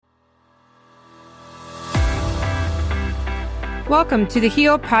Welcome to the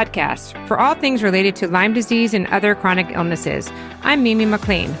Heal Podcast for all things related to Lyme disease and other chronic illnesses. I'm Mimi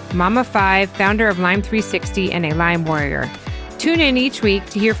McLean, Mom of 5, founder of Lyme 360 and a Lyme warrior. Tune in each week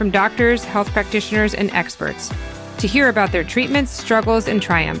to hear from doctors, health practitioners, and experts to hear about their treatments, struggles, and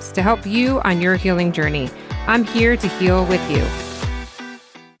triumphs to help you on your healing journey. I'm here to heal with you.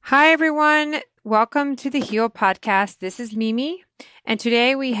 Hi, everyone. Welcome to the Heal Podcast. This is Mimi, and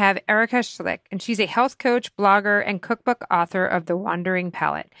today we have Erica Schlick, and she's a health coach, blogger, and cookbook author of The Wandering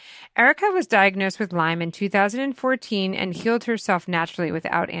Palate. Erica was diagnosed with Lyme in 2014 and healed herself naturally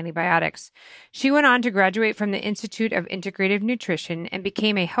without antibiotics. She went on to graduate from the Institute of Integrative Nutrition and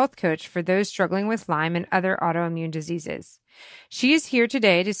became a health coach for those struggling with Lyme and other autoimmune diseases. She is here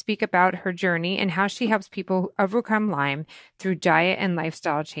today to speak about her journey and how she helps people overcome Lyme through diet and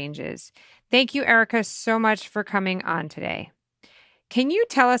lifestyle changes. Thank you, Erica, so much for coming on today. Can you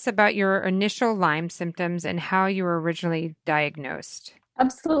tell us about your initial Lyme symptoms and how you were originally diagnosed?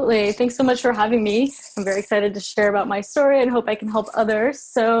 Absolutely. Thanks so much for having me. I'm very excited to share about my story and hope I can help others.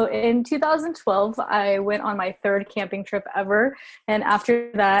 So in 2012, I went on my third camping trip ever. And after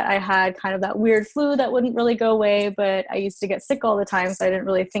that, I had kind of that weird flu that wouldn't really go away, but I used to get sick all the time, so I didn't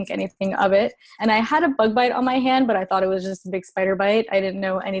really think anything of it. And I had a bug bite on my hand, but I thought it was just a big spider bite. I didn't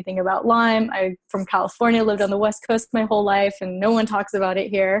know anything about Lyme. I'm from California, lived on the West Coast my whole life, and no one talks about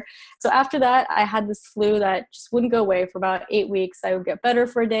it here. So after that, I had this flu that just wouldn't go away for about 8 weeks. I would get better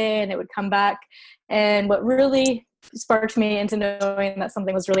for a day and it would come back. And what really sparked me into knowing that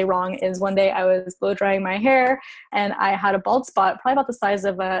something was really wrong is one day I was blow drying my hair and I had a bald spot probably about the size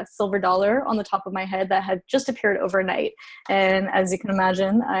of a silver dollar on the top of my head that had just appeared overnight. And as you can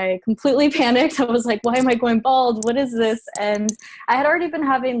imagine, I completely panicked. I was like, why am I going bald? What is this? And I had already been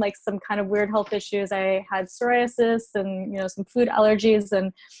having like some kind of weird health issues. I had psoriasis and, some food allergies.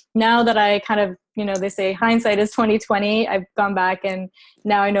 And now that I kind of, they say hindsight is 20/20. I've gone back and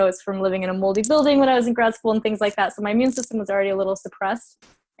now I know it's from living in a moldy building when I was in grad school and things like that. So my immune system was already a little suppressed.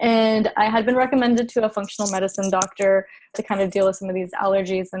 And I had been recommended to a functional medicine doctor to kind of deal with some of these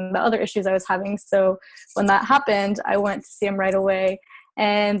allergies and the other issues I was having. So when that happened, I went to see him right away.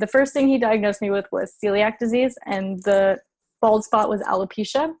 And the first thing he diagnosed me with was celiac disease, and the bald spot was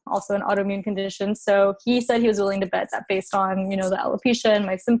alopecia, also an autoimmune condition. So he said he was willing to bet that based on, the alopecia and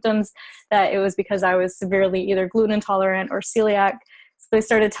my symptoms, that it was because I was severely either gluten intolerant or celiac. So I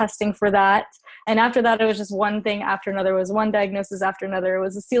started testing for that. And after that, it was just one thing after another. It was one diagnosis after another. It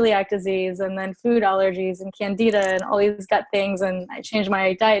was a celiac disease and then food allergies and candida and all these gut things. And I changed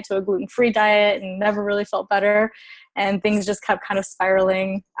my diet to a gluten-free diet and never really felt better. And things just kept kind of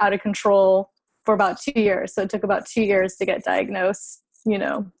spiraling out of control for about 2 years. So it took about 2 years to get diagnosed,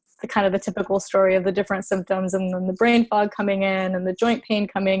 the kind of the typical story of the different symptoms and then the brain fog coming in and the joint pain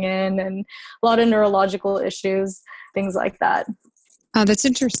coming in and a lot of neurological issues, things like that. Oh, that's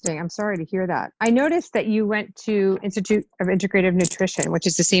interesting. I'm sorry to hear that. I noticed that you went to Institute of Integrative Nutrition, which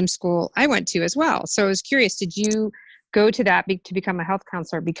is the same school I went to as well. So I was curious, did you go to that to become a health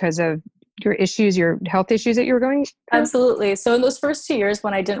counselor because of your issues, your health issues that you were going through? Absolutely. So in those first 2 years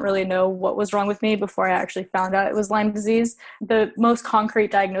when I didn't really know what was wrong with me before I actually found out it was Lyme disease, the most concrete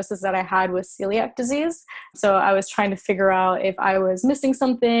diagnosis that I had was celiac disease. So I was trying to figure out if I was missing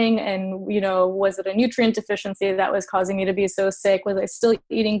something and, was it a nutrient deficiency that was causing me to be so sick? Was I still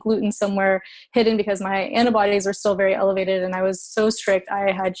eating gluten somewhere hidden because my antibodies were still very elevated and I was so strict.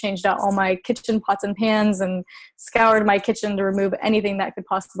 I had changed out all my kitchen pots and pans and scoured my kitchen to remove anything that could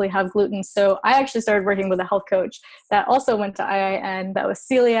possibly have gluten. So I actually started working with a health coach that also went to IIN that was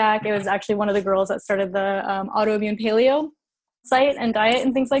celiac. It was actually one of the girls that started the autoimmune paleo site and diet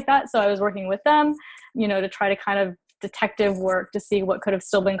and things like that. So I was working with them, to try to kind of detective work to see what could have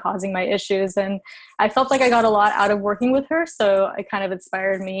still been causing my issues. And I felt like I got a lot out of working with her. So it kind of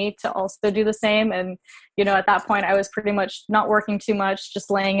inspired me to also do the same. And, at that point I was pretty much not working too much,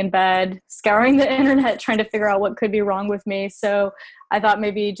 just laying in bed, scouring the internet, trying to figure out what could be wrong with me. So I thought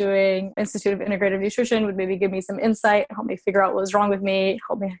maybe doing Institute of Integrative Nutrition would maybe give me some insight, help me figure out what was wrong with me,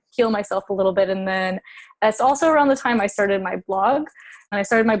 help me heal myself a little bit. And then that's also around the time I started my blog. And I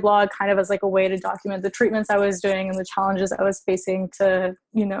started my blog kind of as like a way to document the treatments I was doing and the challenges I was facing to,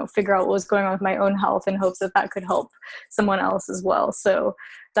 figure out what was going on with my own health in hopes that that could help someone else as well. So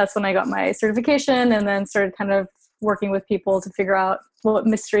that's when I got my certification and then started kind of working with people to figure out what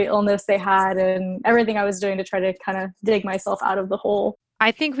mystery illness they had and everything I was doing to try to kind of dig myself out of the hole.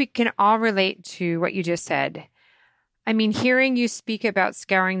 I think we can all relate to what you just said. I mean, hearing you speak about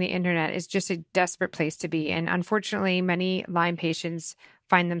scouring the internet is just a desperate place to be. And unfortunately, many Lyme patients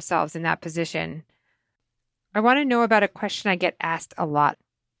find themselves in that position. I want to know about a question I get asked a lot.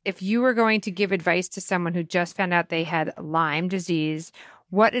 If you were going to give advice to someone who just found out they had Lyme disease,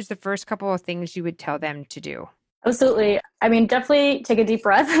 what is the first couple of things you would tell them to do? Absolutely. I mean, definitely take a deep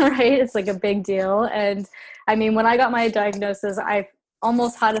breath, right? It's like a big deal. And I mean, when I got my diagnosis, I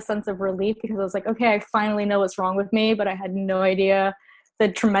almost had a sense of relief because I was like, okay, I finally know what's wrong with me, but I had no idea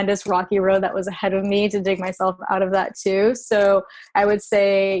the tremendous rocky road that was ahead of me to dig myself out of that too. So I would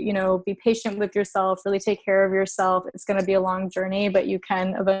say, be patient with yourself, really take care of yourself. It's going to be a long journey, but you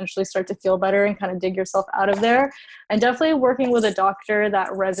can eventually start to feel better and kind of dig yourself out of there. And definitely working with a doctor that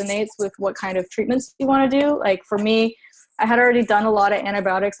resonates with what kind of treatments you want to do. Like for me, I had already done a lot of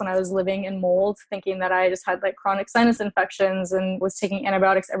antibiotics when I was living in mold, thinking that I just had like chronic sinus infections and was taking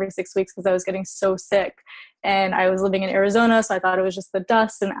antibiotics every 6 weeks because I was getting so sick. And I was living in Arizona, so I thought it was just the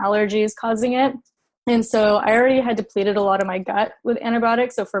dust and allergies causing it. And so I already had depleted a lot of my gut with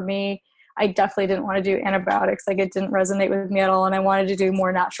antibiotics. So for me, I definitely didn't want to do antibiotics. Like it didn't resonate with me at all. And I wanted to do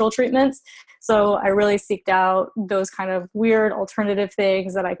more natural treatments. So I really seeked out those kind of weird alternative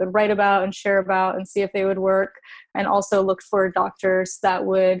things that I could write about and share about and see if they would work. And also looked for doctors that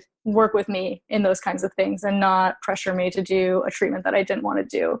would work with me in those kinds of things and not pressure me to do a treatment that I didn't want to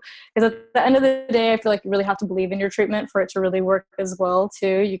do. Because at the end of the day, I feel like you really have to believe in your treatment for it to really work as well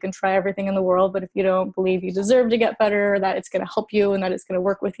too. You can try everything in the world, but if you don't believe you deserve to get better, that it's going to help you and that it's going to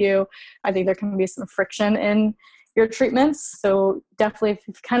work with you, I think there can be some friction in your treatments. So definitely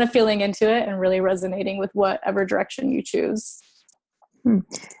kind of feeling into it and really resonating with whatever direction you choose.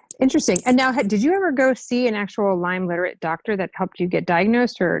 Interesting. And now, did you ever go see an actual Lyme literate doctor that helped you get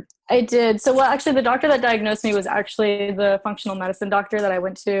diagnosed, or? I did. So, well, actually, the doctor that diagnosed me was actually the functional medicine doctor that I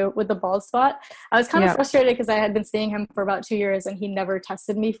went to with the bald spot. I was kind of frustrated because I had been seeing him for about 2 years and he never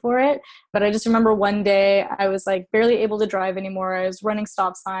tested me for it. But I just remember one day I was like barely able to drive anymore. I was running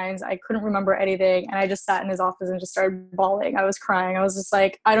stop signs. I couldn't remember anything. And I just sat in his office and just started bawling. I was crying. I was just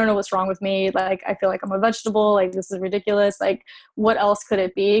like, I don't know what's wrong with me. Like, I feel like I'm a vegetable. Like, this is ridiculous. Like, what else could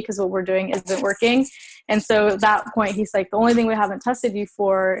it be? Because what we're doing isn't working. And so at that point, he's like, the only thing we haven't tested you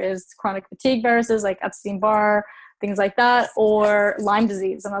for is chronic fatigue viruses like Epstein-Barr, things like that, or Lyme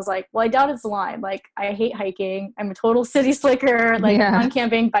disease. And I was like, well, I doubt it's Lyme. Like, I hate hiking. I'm a total city slicker. Like, I'm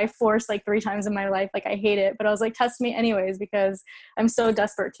camping by force like 3 times in my life. Like, I hate it. But I was like, test me anyways, because I'm so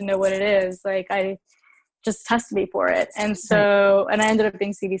desperate to know what it is. Like, I just test me for it. And so, and I ended up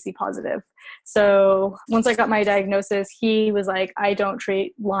being CDC positive. So once I got my diagnosis, he was like, I don't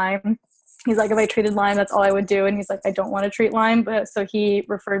treat Lyme. He's like, if I treated Lyme, that's all I would do. And he's like, I don't want to treat Lyme. But so he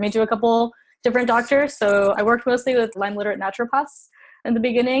referred me to a couple different doctors. So I worked mostly with Lyme literate naturopaths in the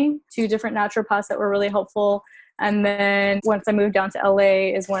beginning, 2 different naturopaths that were really helpful. And then once I moved down to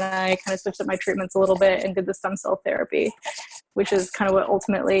LA is when I kind of switched up my treatments a little bit and did the stem cell therapy, which is kind of what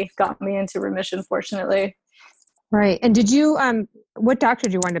ultimately got me into remission, fortunately. Right. And did you, what doctor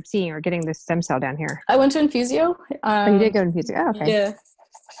did you wind up seeing or getting this stem cell down here? I went to Infusio. You did go to Infusio. Oh, okay. Yeah.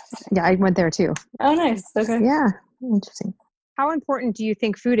 Yeah, I went there too. Oh, nice. Okay. Yeah. Interesting. How important do you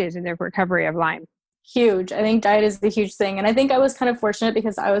think food is in the recovery of Lyme? Huge. I think diet is the huge thing. And I think I was kind of fortunate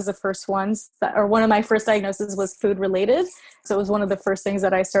because I was the first ones that, or one of my first diagnoses was food related. So it was one of the first things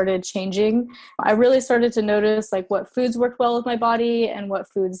that I started changing. I really started to notice like what foods worked well with my body and what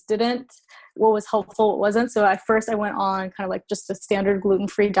foods didn't, what was helpful, what wasn't. So at first I went on kind of like just a standard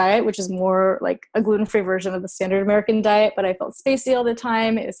gluten-free diet, which is more like a gluten-free version of the standard American diet, but I felt spacey all the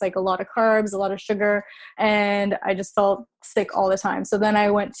time. It's like a lot of carbs, a lot of sugar, and I just felt sick all the time. So then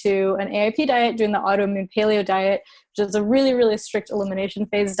I went to an AIP diet, doing the autoimmune paleo diet, which is a really, really strict elimination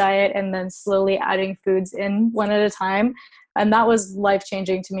phase diet, and then slowly adding foods in one at a time. And that was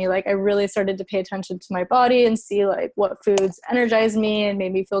life-changing to me. Like, I really started to pay attention to my body and see like what foods energized me and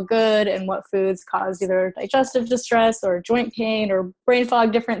made me feel good and what foods caused either digestive distress or joint pain or brain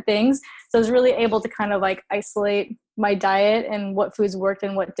fog, different things. So I was really able to kind of like isolate my diet and what foods worked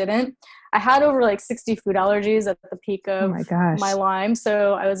and what didn't. I had over like 60 food allergies at the peak of my Lyme.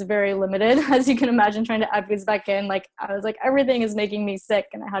 So I was very limited, as you can imagine, trying to add foods back in. Like, I was like, everything is making me sick.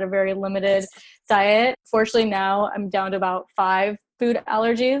 And I had a very limited diet. Fortunately, now I'm down to about 5 food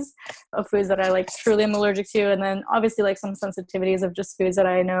allergies of foods that I like truly am allergic to. And then obviously like some sensitivities of just foods that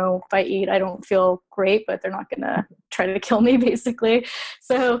I know if I eat, I don't feel great, but they're not going to try to kill me basically.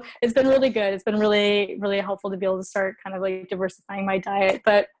 So it's been really good. It's been really, really helpful to be able to start kind of like diversifying my diet.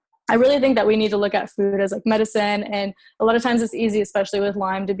 But I really think that we need to look at food as like medicine. And a lot of times it's easy, especially with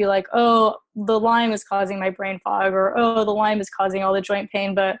Lyme, to be like, oh, the Lyme is causing my brain fog, or, oh, the Lyme is causing all the joint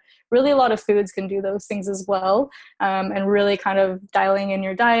pain. But really a lot of foods can do those things as well. And really kind of dialing in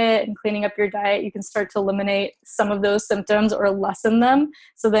your diet and cleaning up your diet, you can start to eliminate some of those symptoms or lessen them.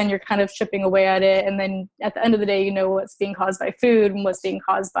 So then you're kind of chipping away at it. And then at the end of the day, you know what's being caused by food and what's being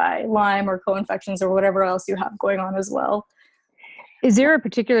caused by Lyme or co-infections or whatever else you have going on as well. Is there a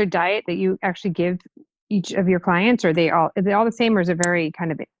particular diet that you actually give each of your clients, or are they all the same, or is it very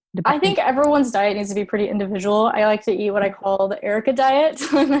kind of I think everyone's diet needs to be pretty individual. I like to eat what I call the Erica diet.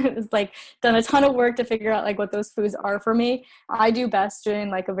 It's like done a ton of work to figure out like what those foods are for me. I do best doing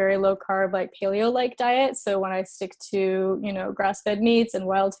like a very low carb, like paleo-like diet. So when I stick to, you know, grass-fed meats and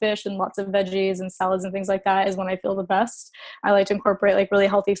wild fish and lots of veggies and salads and things like that is when I feel the best. I like to incorporate like really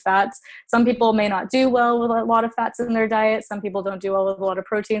healthy fats. Some people may not do well with a lot of fats in their diet. Some people don't do well with a lot of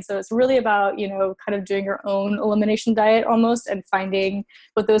protein. So it's really about, you know, kind of doing your own elimination diet almost and finding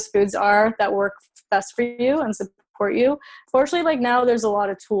what those foods are that work best for you and support you. Fortunately, like now there's a lot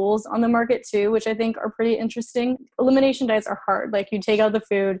of tools on the market too, which I think are pretty interesting. Elimination diets are hard. Like you take out the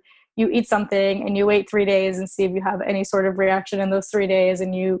food, you eat something and you wait 3 days and see if you have any sort of reaction in those 3 days,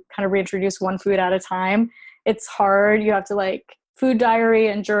 and you kind of reintroduce one food at a time. It's hard. You have to like food diary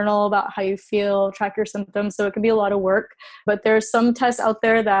and journal about how you feel, track your symptoms. So it can be a lot of work, but there's some tests out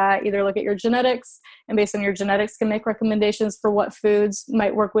there that either look at your genetics and based on your genetics can make recommendations for what foods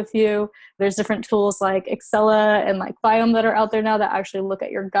might work with you. There's different tools like Excella and like Biome that are out there now that actually look at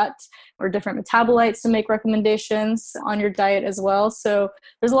your gut or different metabolites to make recommendations on your diet as well. So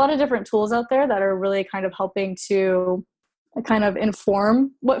there's a lot of different tools out there that are really kind of helping to kind of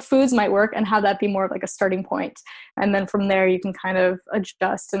inform what foods might work and have that be more of like a starting point. And then from there, you can kind of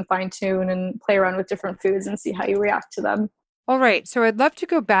adjust and fine tune and play around with different foods and see how you react to them. All right. So I'd love to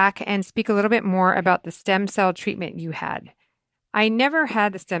go back and speak a little bit more about the stem cell treatment you had. I never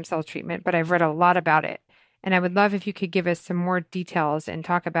had the stem cell treatment, but I've read a lot about it. And I would love if you could give us some more details and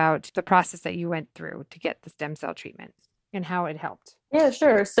talk about the process that you went through to get the stem cell treatment and how it helped. Yeah,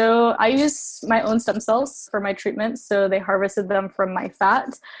 sure. So I use my own stem cells for my treatment. So they harvested them from my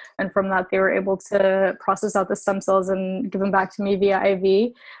fat. And from that, they were able to process out the stem cells and give them back to me via IV.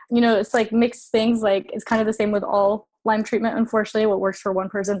 You know, it's like mixed things. Like it's kind of the same with all Lyme treatment. Unfortunately, what works for one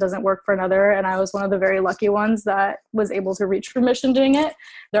person doesn't work for another. And I was one of the very lucky ones that was able to reach remission doing it.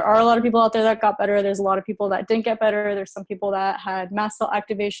 There are a lot of people out there that got better. There's a lot of people that didn't get better. There's some people that had mast cell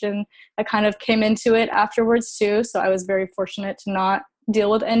activation that kind of came into it afterwards too. So I was very fortunate to not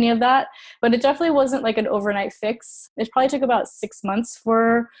deal with any of that, but it definitely wasn't like an overnight fix. It probably took about 6 months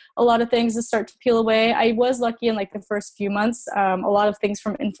for a lot of things to start to peel away. I was lucky in like the first few months. A lot of things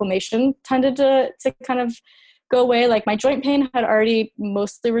from inflammation tended to kind of go away. Like my joint pain had already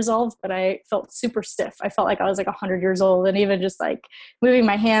mostly resolved, but I felt super stiff. I felt like I was like 100 years old, and even just like moving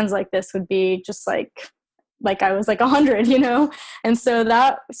my hands like this would be just like I was like 100, you know? And so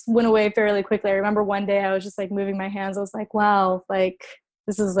that went away fairly quickly. I remember one day I was just like moving my hands. I was like, wow, like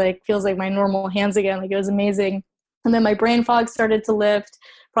this is like, feels like my normal hands again. Like it was amazing. And then my brain fog started to lift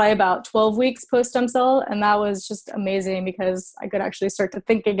probably about 12 weeks post stem cell. And that was just amazing because I could actually start to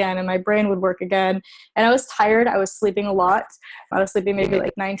think again and my brain would work again. And I was tired. I was sleeping a lot. I was sleeping maybe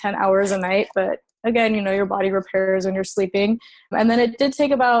like 9-10 hours a night, but again, you know, your body repairs when you're sleeping. And then it did take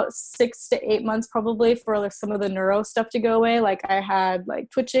about 6 to 8 months probably for like some of the neuro stuff to go away. Like I had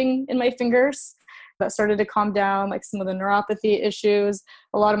like twitching in my fingers that started to calm down, like some of the neuropathy issues.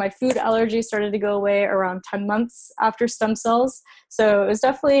 A lot of my food allergies started to go away around 10 months after stem cells. So it was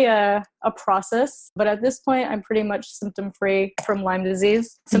definitely a process. But at this point, I'm pretty much symptom-free from Lyme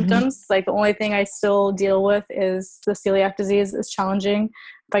disease symptoms. Like the only thing I still deal with is the celiac disease is challenging.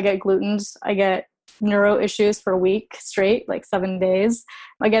 If I get glutens, I get neuro issues for a week straight, like 7 days.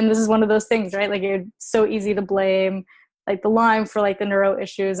 Again, this is one of those things, right? Like it's so easy to blame like the Lyme for like the neuro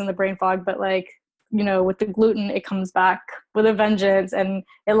issues and the brain fog, but like, you know, with the gluten, it comes back with a vengeance and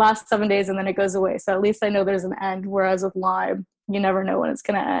it lasts 7 days and then it goes away. So at least I know there's an end. Whereas with Lyme, you never know when it's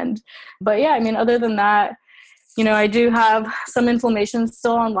going to end. But yeah, I mean, other than that, you know, I do have some inflammation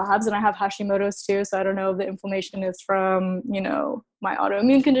still on labs and I have Hashimoto's too. So I don't know if the inflammation is from, you know, my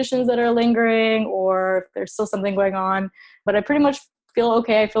autoimmune conditions that are lingering or if there's still something going on. But I pretty much feel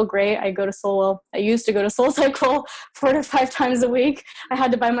okay. I feel great. I used to go to SoulCycle 4 to 5 times a week. I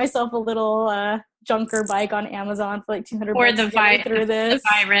had to buy myself a little junker bike on Amazon for like $200 to get me through this.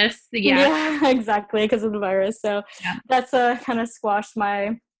 The virus. Yeah, exactly. Because of the virus. So that's kind of squashed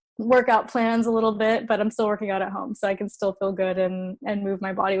my workout plans a little bit, but I'm still working out at home. So I can still feel good and move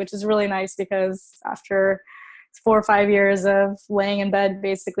my body, which is really nice because after 4 or 5 years of laying in bed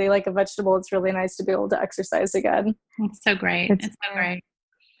basically like a vegetable, it's really nice to be able to exercise again. It's so great. It's so great.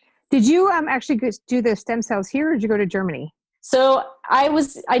 Did you actually do the stem cells here, or did you go to Germany? So I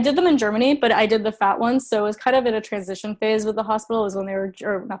did them in Germany, but I did the fat ones. So it was kind of in a transition phase with the hospital. It was when they were,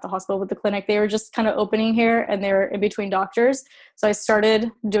 or not the hospital, but the clinic. They were just kind of opening here and they were in between doctors. So I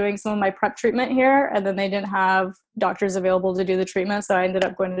started doing some of my prep treatment here, and then they didn't have doctors available to do the treatment. So I ended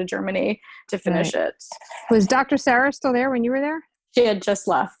up going to Germany to finish it. Was Dr. Sarah still there when you were there? She had just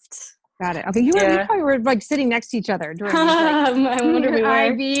left. Got it. Okay, you probably were like sitting next to each other during these, I wonder we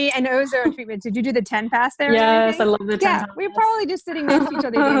were. IV and ozone treatments. Did you do the 10 pass there? Yes, I love the 10 pass. We were probably just sitting next to each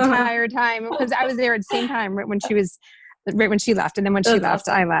other the entire time, because I was there at the same time right when she left, and then when she left,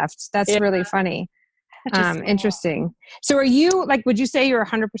 I left. That's really funny. Interesting. So are you would you say you're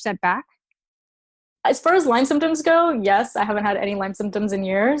 100% back? As far as Lyme symptoms go, yes, I haven't had any Lyme symptoms in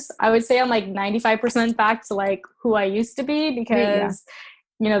years. I would say I'm 95% back to who I used to be, because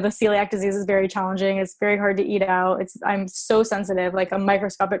the celiac disease is very challenging. It's very hard to eat out. I'm so sensitive. A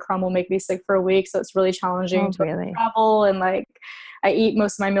microscopic crumb will make me sick for a week. So it's really challenging to travel. And I eat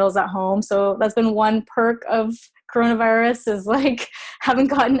most of my meals at home. So that's been one perk of coronavirus, is haven't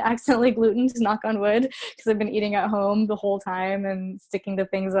gotten accidentally gluten, to knock on wood, because I've been eating at home the whole time and sticking to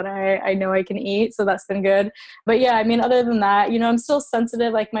things that I know I can eat. So that's been good. But yeah, other than that, I'm still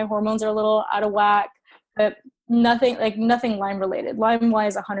sensitive. My hormones are a little out of whack, but nothing Lyme related. Lyme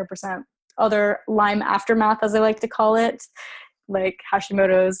wise, 100%. Other Lyme aftermath, as I like to call it, like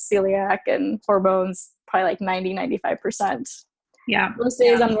Hashimoto's, celiac, and hormones, probably 90-95%. Yeah. Most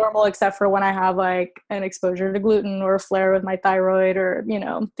days I'm normal, except for when I have an exposure to gluten or a flare with my thyroid, or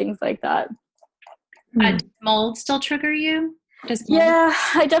things like that. Does mold still trigger you? Yeah,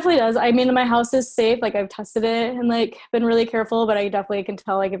 it definitely does. My house is safe. I've tested it and been really careful, but I definitely can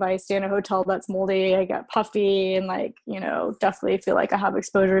tell if I stay in a hotel that's moldy, I get puffy and definitely feel I have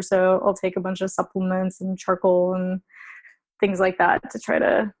exposure. So I'll take a bunch of supplements and charcoal and things like that to try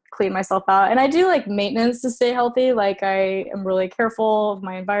to clean myself out. And I do maintenance to stay healthy. I am really careful of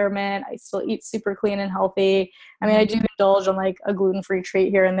my environment. I still eat super clean and healthy. I do indulge on a gluten-free treat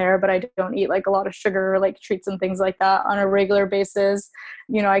here and there, but I don't eat a lot of sugar, treats and things like that on a regular basis.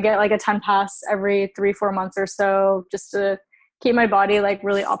 I get a 10 pass every 3-4 months or so, just to keep my body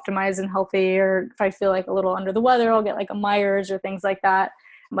really optimized and healthy. Or if I feel a little under the weather, I'll get a Myers or things like that.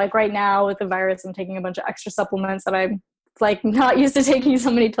 Right now with the virus, I'm taking a bunch of extra supplements that I'm not used to taking so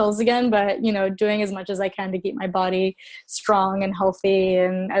many pills again, but doing as much as I can to keep my body strong and healthy,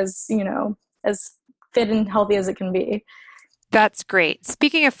 and as fit and healthy as it can be. That's great.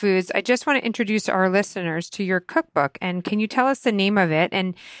 Speaking of foods, I just want to introduce our listeners to your cookbook. And can you tell us the name of it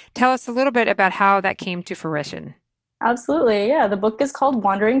and tell us a little bit about how that came to fruition? Absolutely. Yeah. The book is called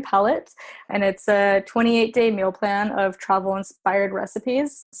Wandering Palate, and it's a 28-day meal plan of travel-inspired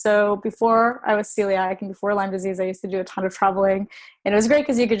recipes. So before I was celiac and before Lyme disease, I used to do a ton of traveling, and it was great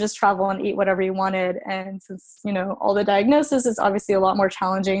because you could just travel and eat whatever you wanted. And since, all the diagnosis, it's obviously a lot more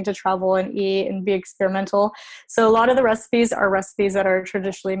challenging to travel and eat and be experimental. So a lot of the recipes are recipes that are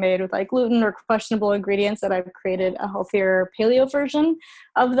traditionally made with gluten or questionable ingredients, that I've created a healthier paleo version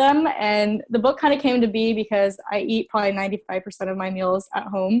of them. And the book kind of came to be because I eat probably 95% of my meals at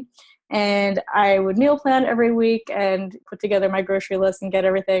home, and I would meal plan every week and put together my grocery list and get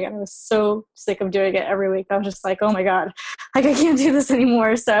everything. And I was so sick of doing it every week. I was just oh my God, I can't do this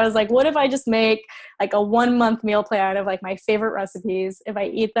anymore. So I was what if I just make a 1-month meal plan of my favorite recipes? If I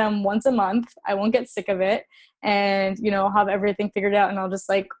eat them once a month, I won't get sick of it, and I'll have everything figured out, and I'll just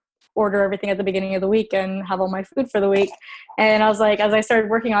order everything at the beginning of the week and have all my food for the week. And I was as I started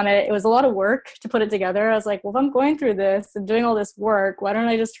working on it, it was a lot of work to put it together. I was well, if I'm going through this and doing all this work, why don't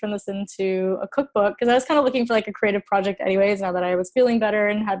I just turn this into a cookbook? Because I was kind of looking for a creative project anyways. Now that I was feeling better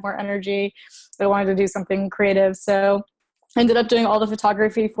and had more energy, I wanted to do something creative. So I ended up doing all the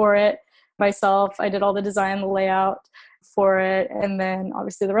photography for it myself. I did all the design, the layout for it, and then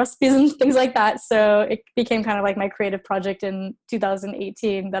obviously the recipes and things like that. So it became kind of my creative project in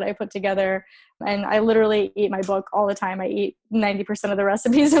 2018 that I put together. And I literally eat my book all the time. I eat 90% of the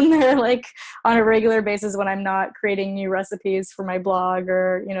recipes in there on a regular basis when I'm not creating new recipes for my blog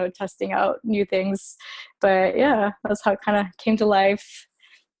or testing out new things. But yeah, that's how it kind of came to life.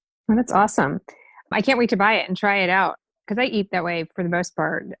 Well, that's awesome. I can't wait to buy it and try it out, because I eat that way for the most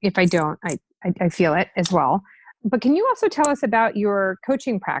part. If I don't, I feel it as well. But can you also tell us about your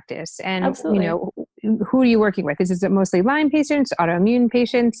coaching practice and, Absolutely. Who are you working with? Is it mostly Lyme patients, autoimmune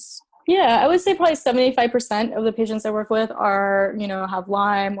patients? Yeah, I would say probably 75% of the patients I work with are, have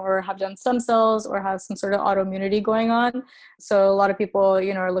Lyme or have done stem cells or have some sort of autoimmunity going on. So a lot of people,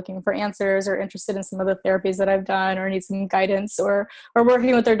 are looking for answers or interested in some of the therapies that I've done or need some guidance or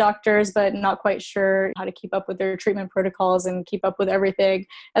working with their doctors, but not quite sure how to keep up with their treatment protocols and keep up with everything.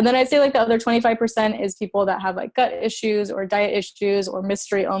 And then I'd say like the other 25% is people that have like gut issues or diet issues or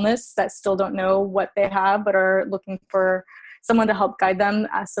mystery illness that still don't know what they have, but are looking for someone to help guide them,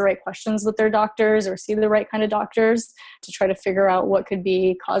 ask the right questions with their doctors or see the right kind of doctors to try to figure out what could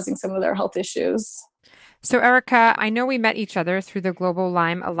be causing some of their health issues. So Erica, I know we met each other through the Global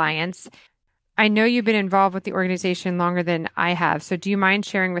Lyme Alliance. I know you've been involved with the organization longer than I have. So do you mind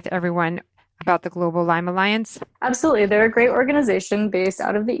sharing with everyone about the Global Lyme Alliance? Absolutely. They're a great organization based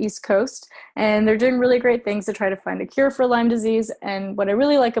out of the East Coast, and they're doing really great things to try to find a cure for Lyme disease. And what I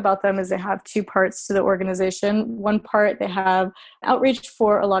really like about them is they have two parts to the organization. One part, they have outreach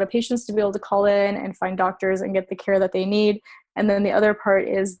for a lot of patients to be able to call in and find doctors and get the care that they need. And then the other part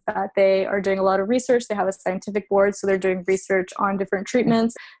is that they are doing a lot of research. They have a scientific board, so they're doing research on different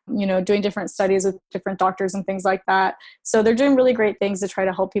treatments, doing different studies with different doctors and things like that. So they're doing really great things to try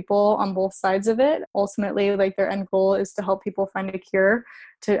to help people on both sides of it. Ultimately, like their end goal is to help people find a cure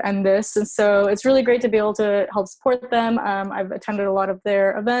to end this. And so it's really great to be able to help support them. I've attended a lot of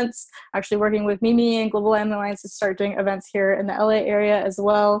their events, actually working with Mimi and Global Lyme Alliance to start doing events here in the LA area as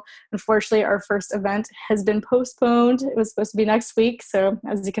well. Unfortunately, our first event has been postponed. It was supposed to be next week. So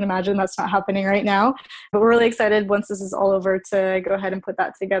as you can imagine, that's not happening right now. But we're really excited once this is all over to go ahead and put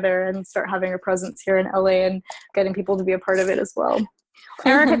that together and start having a presence here in LA and getting people to be a part of it as well.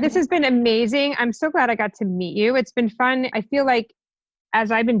 Erica, this has been amazing. I'm so glad I got to meet you. It's been fun. I feel like as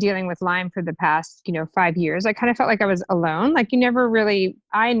I've been dealing with Lyme for the past, 5 years, I kind of felt like I was alone. Like I never really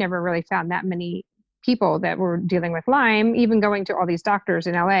found that many people that were dealing with Lyme, even going to all these doctors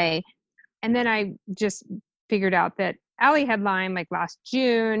in LA. And then I just figured out that Allie had Lyme like last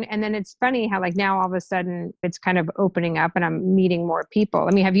June. And then it's funny how like now all of a sudden it's kind of opening up and I'm meeting more people.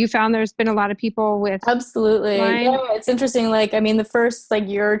 I mean, have you found there's been a lot of people with Absolutely. Lyme? Yeah, it's interesting. Like, I mean, the first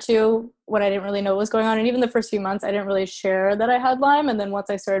year or two when I didn't really know what was going on, and even the first few months, I didn't really share that I had Lyme. And then once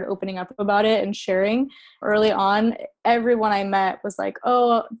I started opening up about it and sharing early on, everyone I met was like,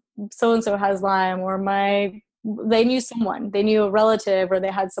 oh, so-and-so has Lyme, or they knew someone, they knew a relative, or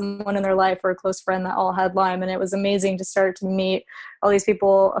they had someone in their life or a close friend that all had Lyme. And it was amazing to start to meet all these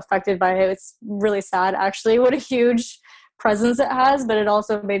people affected by it. It's really sad, actually, what a huge presence it has, but it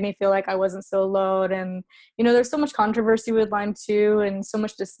also made me feel like I wasn't so alone. And, there's so much controversy with Lyme too, and so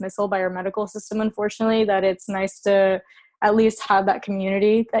much dismissal by our medical system, unfortunately, that it's nice to at least have that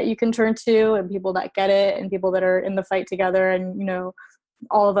community that you can turn to and people that get it and people that are in the fight together. And,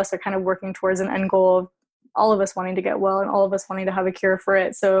 all of us are kind of working towards an end goal of all of us wanting to get well and all of us wanting to have a cure for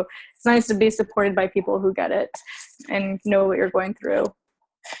it. So it's nice to be supported by people who get it and know what you're going through.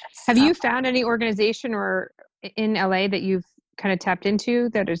 Have you found any organization or in LA that you've kind of tapped into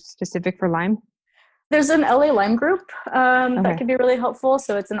that is specific for Lyme? There's an LA Lyme group that can be really helpful.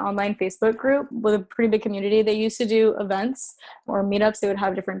 So it's an online Facebook group with a pretty big community. They used to do events or meetups. They would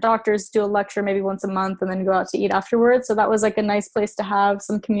have different doctors do a lecture maybe once a month and then go out to eat afterwards. So that was like a nice place to have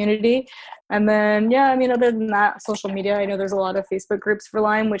some community. And then, other than that, social media, I know there's a lot of Facebook groups for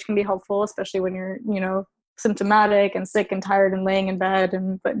Lyme, which can be helpful, especially when you're, symptomatic and sick and tired and laying in bed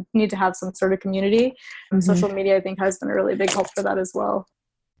but need to have some sort of community. Mm-hmm. Social media, I think, has been a really big help for that as well.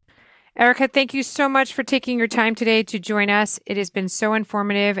 Erica, thank you so much for taking your time today to join us. It has been so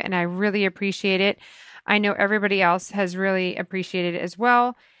informative and I really appreciate it. I know everybody else has really appreciated it as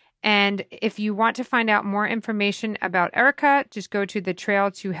well. And if you want to find out more information about Erica, just go to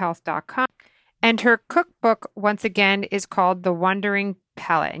thetrail2health.com. And her cookbook, once again, is called The Wandering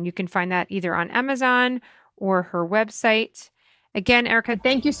Palate. And you can find that either on Amazon or her website. Again, Erica,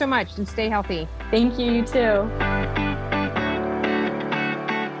 thank you so much and stay healthy. Thank you, you too.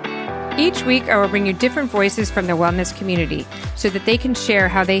 Each week, I will bring you different voices from the wellness community so that they can share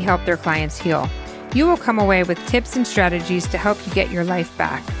how they help their clients heal. You will come away with tips and strategies to help you get your life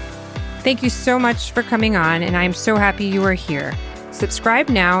back. Thank you so much for coming on, and I am so happy you are here. Subscribe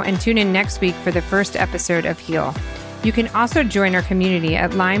now and tune in next week for the first episode of Heal. You can also join our community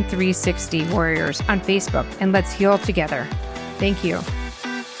at Lyme 360 Warriors on Facebook, and let's heal together. Thank you.